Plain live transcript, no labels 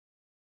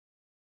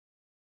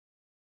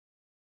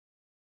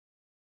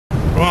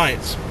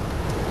Right,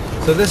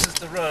 so this is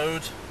the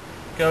road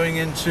going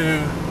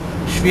into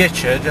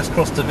Swiecie. Just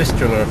crossed the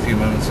Vistula a few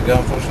moments ago.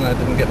 Unfortunately I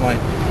didn't get my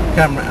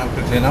camera out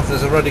quickly enough.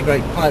 There's a really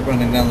great pipe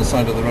running down the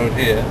side of the road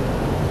here,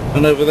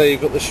 and over there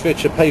you've got the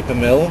Swiecie paper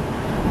mill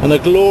and a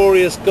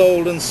glorious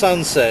golden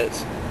sunset.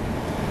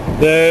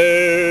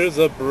 There's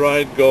a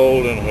bright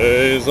golden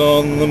haze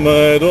on the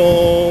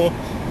meadow.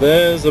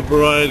 There's a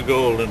bright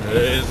golden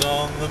haze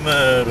on the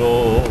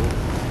meadow.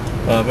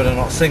 I better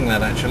not sing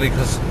that actually,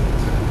 because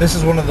this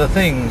is one of the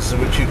things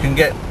which you can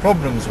get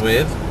problems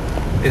with,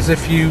 is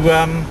if you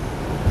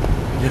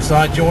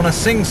decide you want to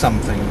sing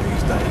something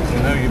these days. You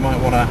know, you might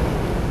want to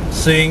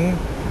sing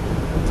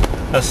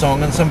a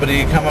song and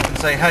somebody come up and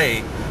say,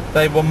 hey,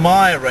 they were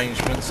my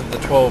arrangements of the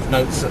 12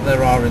 notes that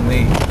there are in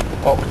the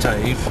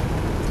octave,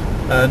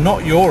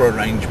 not your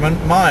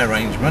arrangement, my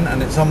arrangement,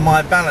 and it's on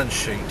my balance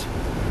sheet.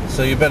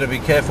 So you better be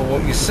careful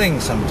what you sing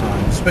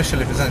sometimes,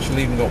 especially if it's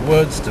actually even got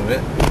words to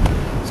it.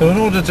 So in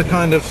order to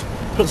kind of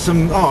put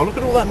some, oh, look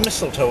at all that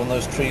mistletoe on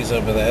those trees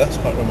over there. That's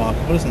quite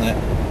remarkable, isn't it?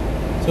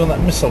 See all that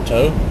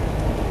mistletoe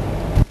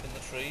in the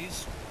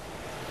trees.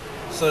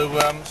 So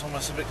it's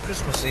almost a bit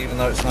Christmassy, even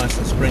though it's nice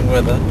and spring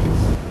weather.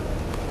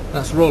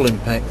 That's rolling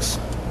pecks,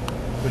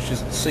 which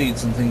is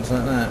seeds and things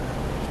like that.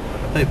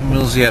 Paper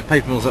mills, yeah,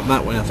 paper mills up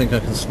that way. I think I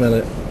can smell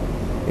it.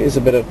 It is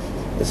a bit of,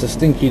 it's a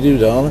stinky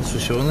doodah, that's for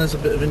sure. And there's a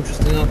bit of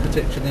interesting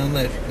architecture down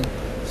there, if you can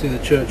see the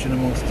church in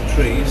amongst the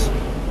trees.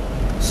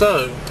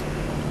 So,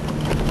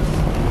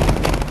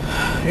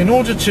 in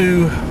order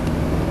to,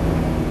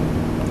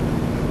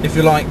 if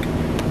you like,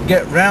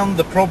 get round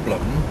the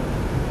problem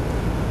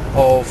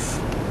of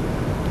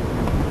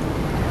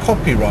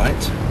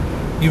copyright,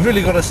 you've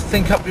really got to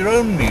think up your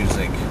own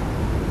music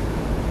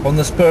on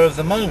the spur of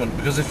the moment,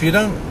 because if you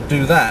don't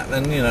do that,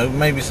 then, you know,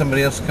 maybe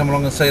somebody else will come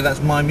along and say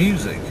that's my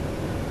music.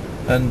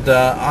 And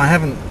I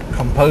haven't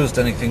composed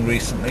anything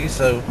recently,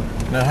 so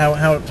you know how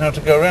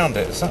to go around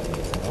it. So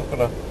I've got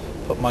to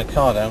put my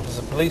car down because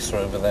the police are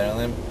over there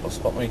and they'll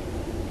spot me.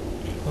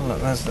 Oh,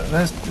 look, there's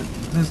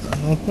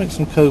I'll make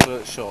some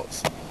covert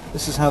shots.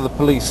 This is how the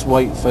police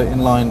wait in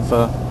line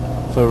for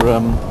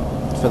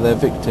their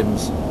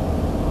victims.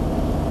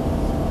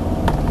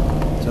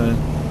 So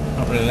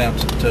not really allowed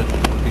to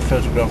be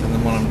photographing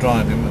them while I'm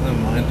driving, but never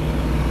mind.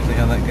 See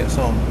how that gets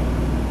on.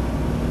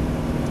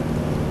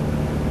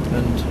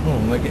 And oh,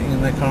 they're getting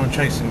in their car and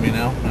chasing me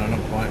now. No,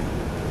 not quite.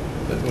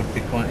 But it would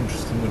be quite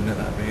interesting, wouldn't it?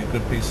 That'd be a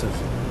good piece of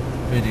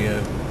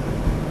video.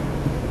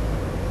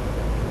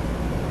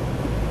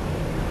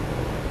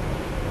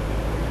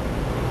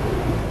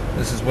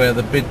 This is where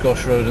the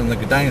Bydgoszcz Road and the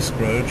Gdańsk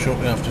Road,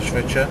 shortly after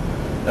Swiecie,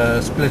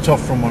 split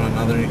off from one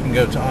another. You can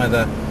go to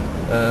either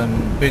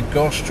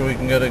Bydgoszcz or you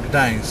can go to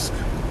Gdańsk.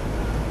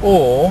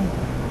 Or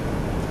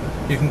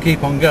you can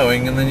keep on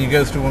going and then you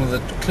go through one of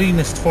the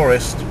cleanest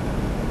forests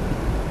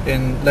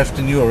left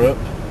in Europe,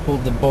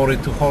 called the Bory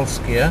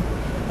Tucholskie,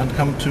 and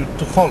come to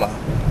Tuchola.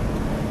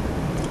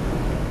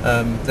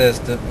 There's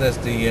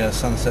the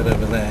sunset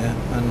over there,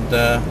 and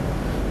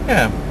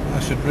yeah, I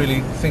should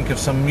really think of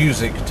some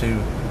music to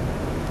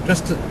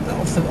just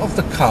off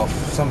the cuff,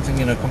 something,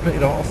 you know,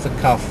 completely off the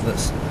cuff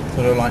that's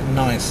sort of like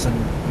nice, and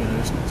you know,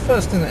 it's the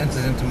first thing that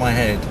enters into my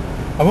head.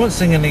 I won't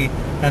sing any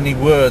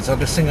words. I'll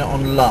just sing it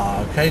on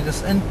la. Okay,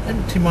 just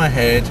empty my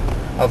head,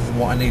 other than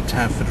what I need to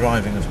have for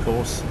driving, of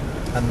course.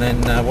 And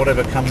then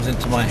whatever comes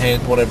into my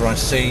head, whatever I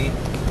see,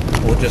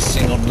 or just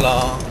sing on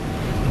la,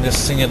 and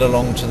just sing it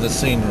along to the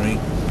scenery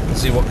and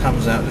see what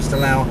comes out. Just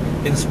allow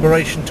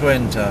inspiration to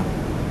enter.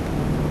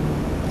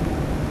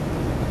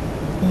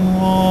 La,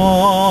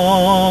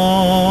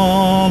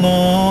 la,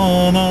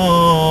 la, la, la,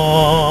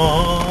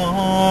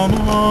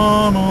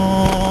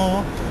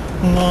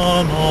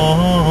 la,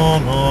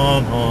 la,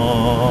 la,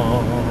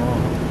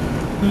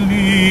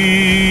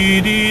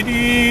 li, di, di,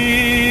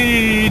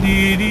 di,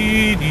 di,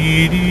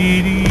 di,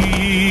 di, di.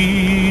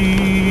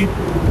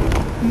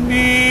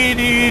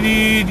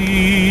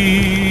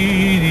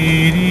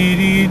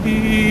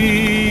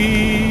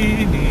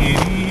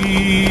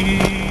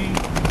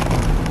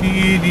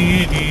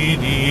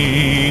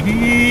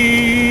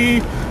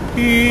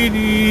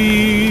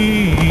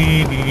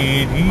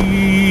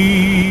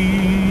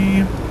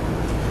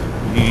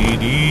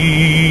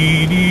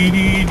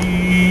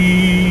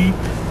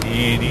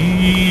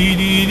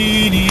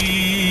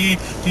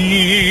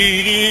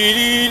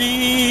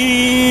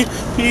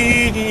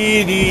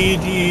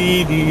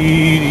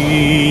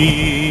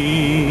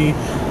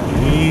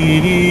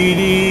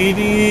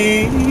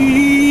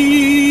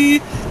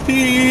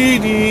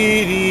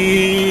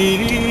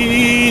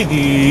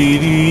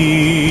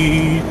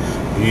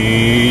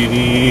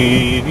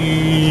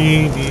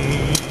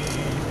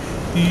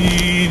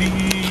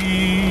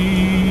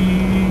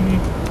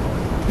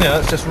 Yeah,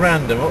 that's just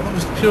random. It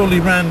was purely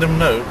random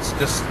notes,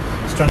 just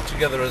strung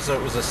together as though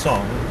it was a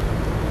song.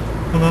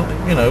 And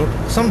I, you know,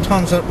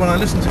 sometimes when I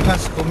listen to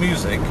classical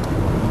music,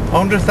 I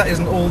wonder if that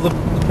isn't all the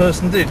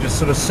person did, just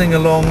sort of sing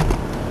along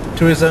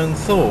to his own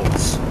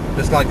thoughts,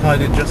 just like I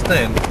did just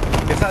then.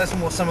 If that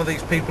isn't what some of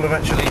these people have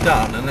actually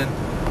done, and then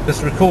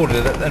just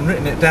recorded it and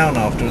written it down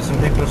afterwards, and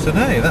people have said,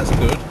 hey, that's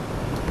good,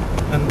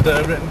 and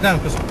written it down,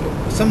 because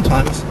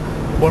sometimes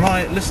when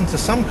I listen to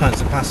some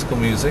kinds of classical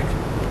music,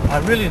 I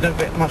really don't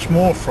get much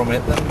more from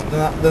it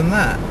than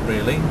that,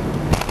 really.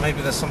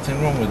 Maybe there's something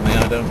wrong with me,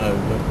 I don't know,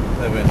 but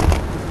there we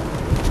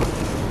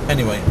are.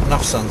 Anyway,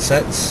 enough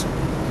sunsets,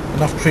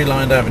 enough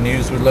tree-lined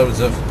avenues with loads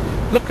of...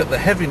 Look at the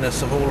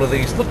heaviness of all of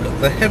these, look at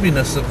the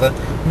heaviness of the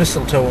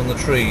mistletoe on the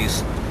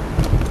trees.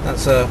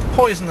 That's a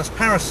poisonous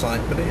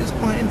parasite, but it is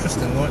quite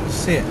interesting the way to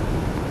see it.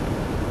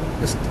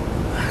 Just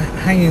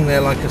hanging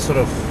there like a sort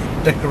of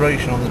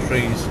decoration on the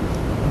trees,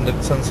 and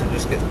the sunset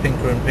just gets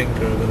pinker and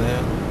pinker over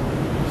there.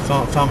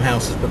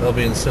 Farmhouses, but they'll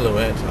be in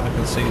silhouette. I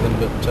can see them,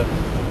 but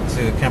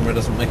see the camera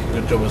doesn't make a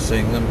good job of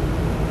seeing them.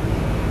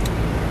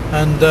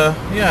 And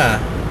yeah,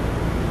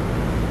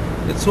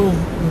 it's all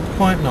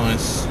quite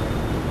nice.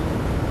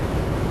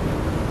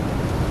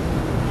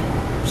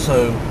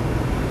 So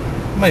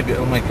maybe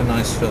it'll make a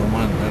nice film,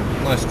 I don't know.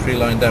 Nice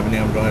tree-lined avenue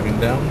I'm driving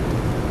down.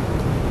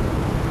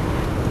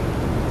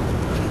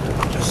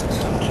 Just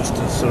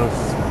to sort of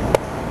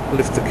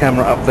lift the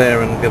camera up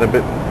there and get a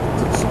bit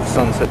of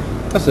sunset.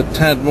 That's a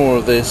tad more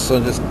of this. I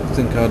just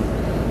think I'd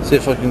see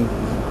if I can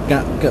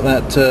get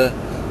that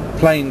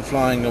plane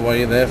flying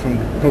away there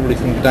probably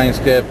from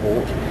Gdańsk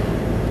Airport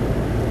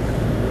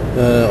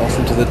off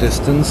into the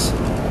distance,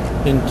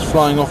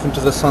 flying off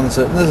into the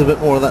sunset. And there's a bit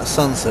more of that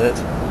sunset,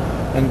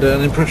 and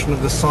an impression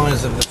of the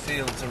size of the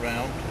fields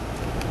around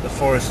the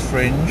forest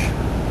fringe.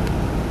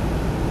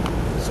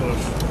 Sort of,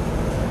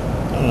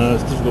 I don't know,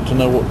 it's difficult to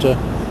know what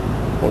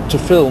to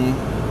film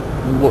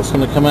and what's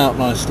going to come out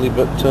nicely,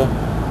 but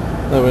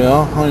there we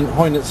are.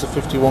 Hojnice are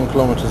 51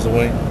 kilometres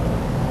away.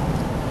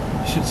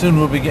 Soon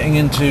we'll be getting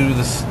into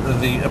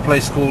a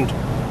place called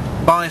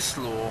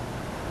Byslaw,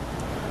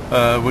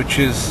 which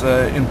is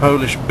in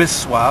Polish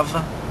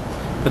Byslaw,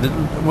 but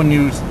when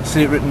you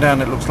see it written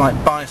down it looks like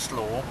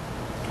Byslaw.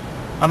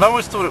 And I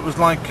always thought it was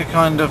like a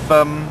kind of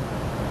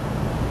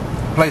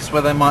place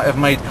where they might have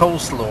made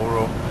coleslaw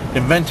or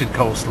invented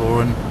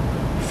coleslaw, and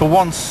for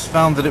once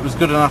found that it was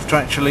good enough to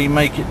actually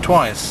make it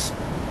twice.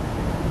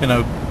 You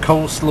know,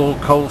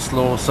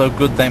 coleslaw, so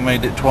good they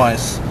made it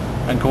twice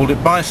and called it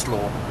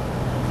Byslaw.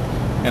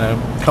 You know,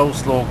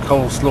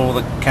 coleslaw,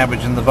 the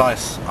cabbage and the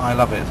vice. I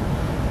love it.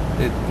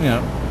 It, you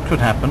know, could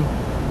happen.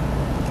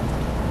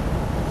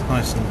 It's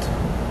nice and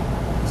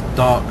it's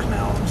dark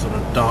now, sort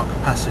of dark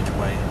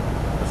passageway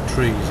of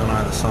trees on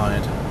either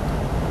side.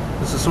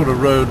 It's a sort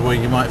of road where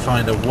you might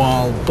find a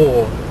wild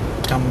boar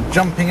come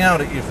jumping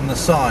out at you from the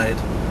side,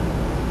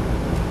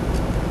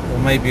 or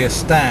maybe a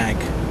stag.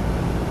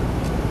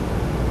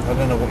 I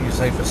don't know what you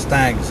say for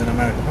stags in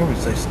America. Probably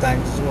say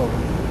stags as well.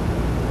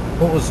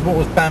 What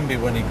was Bambi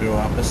when he grew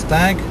up? A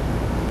stag?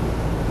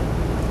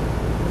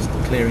 Just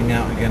clearing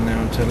out again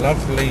now into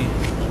lovely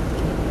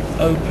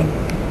open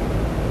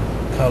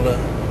colour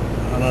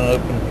on an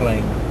open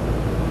plain.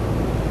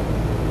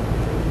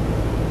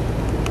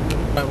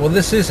 Right, well,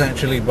 this is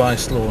actually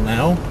Byslaw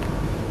now,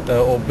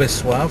 or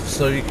Byslaw,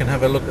 so you can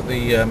have a look at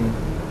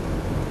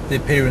the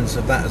appearance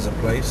of that as a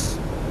place.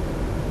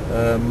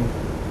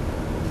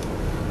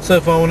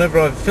 So far, whenever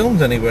I've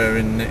filmed anywhere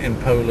in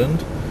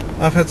Poland,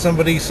 I've had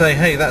somebody say,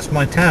 hey, that's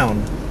my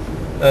town.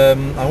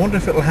 I wonder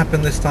if it'll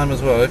happen this time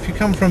as well. If you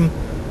come from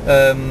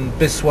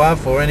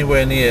Byslaw or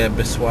anywhere near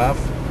Byslaw,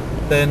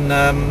 then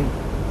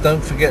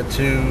don't forget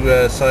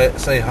to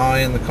say hi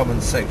in the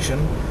comments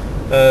section.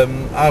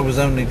 I was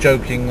only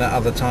joking that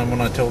other time when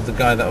I told the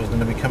guy that I was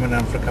going to be coming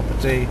down for a cup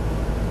of tea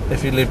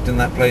if he lived in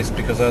that place,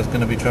 because I was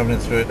going to be travelling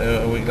through it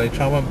a week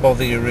later. I won't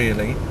bother you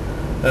really.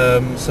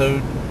 So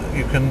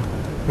you can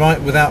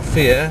write without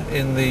fear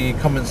in the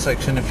comments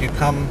section if you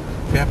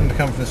happen to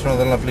come from this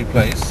rather lovely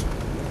place.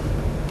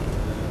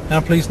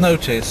 Now please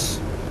notice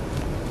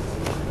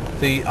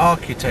the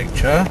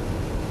architecture.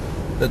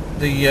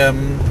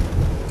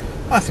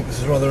 I think this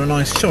is rather a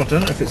nice shot. I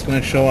don't know if it's going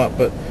to show up,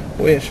 but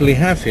what we actually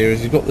have here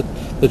is you've got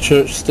the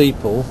church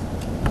steeple,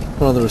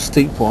 rather a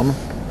steep one,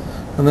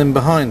 and then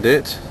behind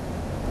it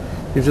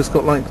you've just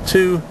got like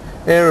two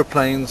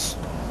aeroplanes.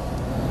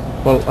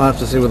 Well, I have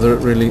to see whether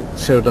it really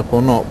showed up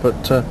or not,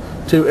 but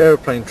two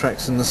aeroplane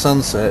tracks in the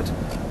sunset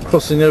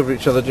crossing over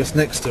each other just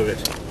next to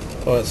it.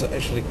 Oh, it's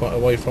actually quite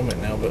away from it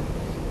now, but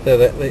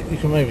there you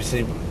can maybe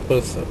see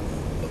both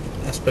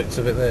aspects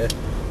of it there.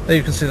 There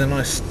you can see the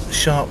nice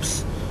sharp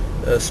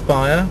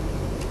spire,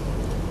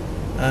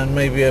 and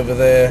maybe over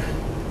there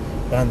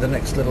behind the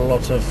next little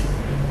lot of...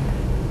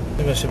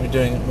 Maybe I should be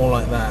doing it more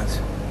like that,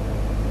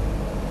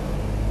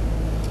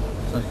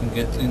 so I can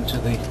get into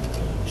the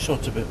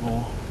shot a bit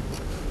more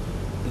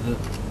with the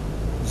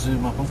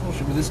zoom up.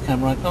 Unfortunately with this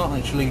camera I can't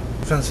actually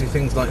fancy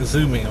things like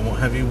zooming and what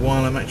have you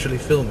while I'm actually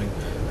filming.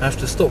 I have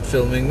to stop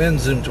filming, then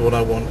zoom to what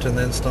I want, and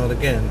then start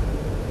again.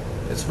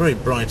 It's very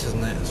bright,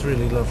 isn't it? It's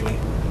really lovely.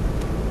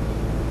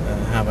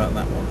 How about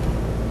that one?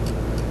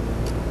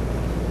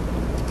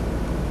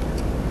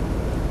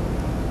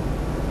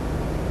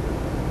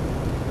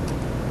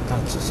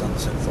 That's a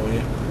sunset for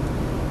you.